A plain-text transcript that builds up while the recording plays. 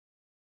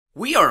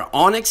We are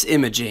Onyx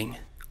Imaging.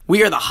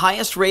 We are the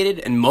highest rated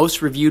and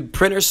most reviewed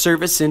printer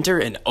service center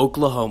in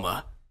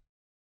Oklahoma.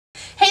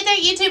 Hey there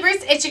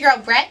YouTubers, it's your girl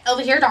Brett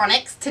over here at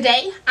Onyx.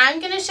 Today I'm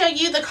going to show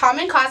you the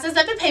common causes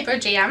of a paper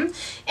jam,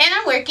 and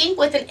I'm working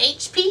with an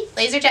HP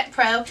LaserJet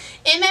Pro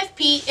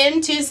MFP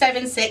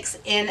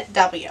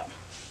M276nw.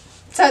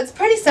 So it's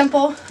pretty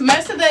simple.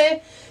 Most of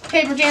the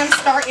paper jams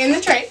start in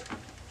the tray.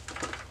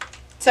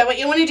 So what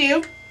you want to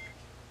do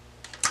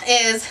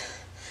is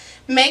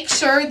make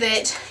sure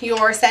that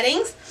your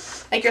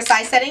settings, like your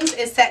size settings,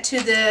 is set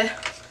to the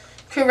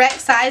correct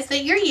size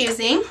that you're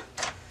using.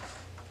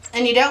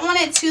 And you don't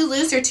want it too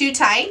loose or too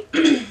tight.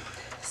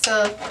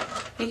 So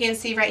you can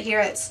see right here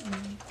it's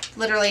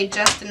literally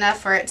just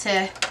enough for it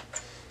to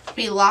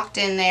be locked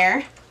in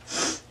there.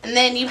 And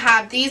then you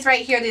have these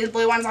right here, these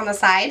blue ones on the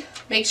side.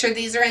 Make sure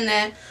these are in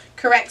the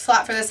correct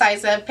slot for the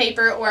size of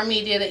paper or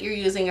media that you're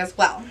using as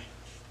well.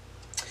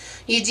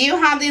 You do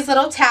have these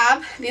little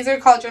tabs. These are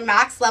called your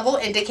max level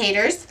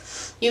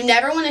indicators. You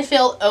never want to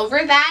fill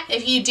over that.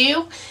 If you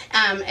do,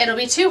 it'll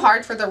be too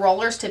hard for the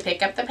rollers to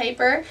pick up the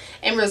paper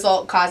and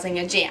result causing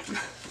a jam.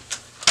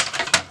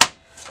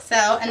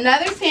 So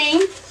another thing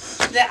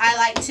that I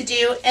like to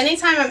do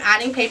anytime I'm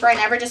adding paper, I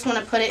never just want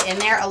to put it in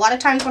there. A lot of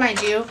times when I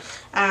do,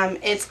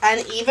 it's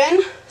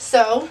uneven.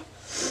 So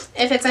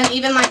if it's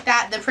uneven like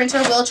that, the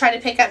printer will try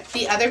to pick up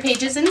the other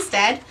pages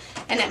instead,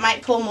 and it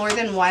might pull more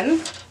than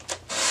one.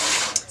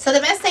 So the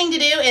best thing to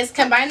do is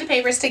combine the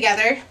papers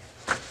together.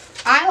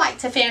 I like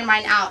to fan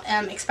mine out,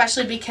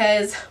 especially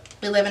because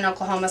we live in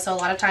Oklahoma, so a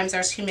lot of times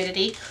there's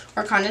humidity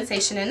or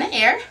condensation in the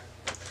air.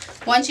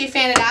 Once you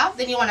fan it out,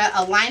 then you want to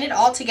align it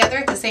all together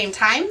at the same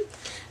time.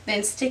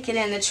 Then stick it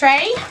in the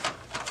tray.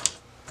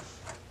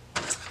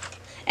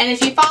 And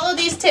if you follow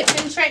these tips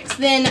and tricks,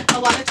 then a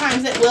lot of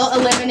times it will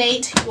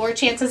eliminate your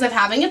chances of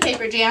having a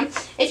paper jam.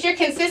 If you're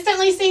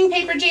consistently seeing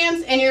paper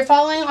jams and you're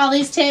following all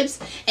these tips,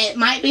 it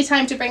might be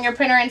time to bring your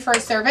printer in for a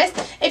service.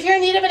 If you're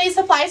in need of any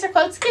supplies or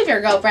quotes, give your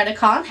girl Brett a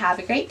call and have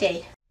a great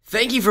day.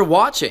 Thank you for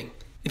watching.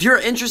 If you're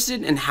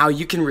interested in how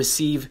you can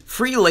receive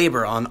free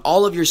labor on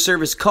all of your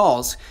service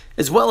calls,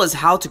 as well as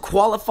how to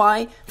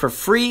qualify for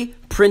free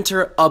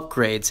printer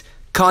upgrades,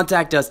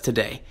 contact us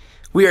today.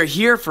 We are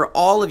here for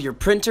all of your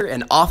printer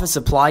and office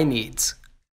supply needs.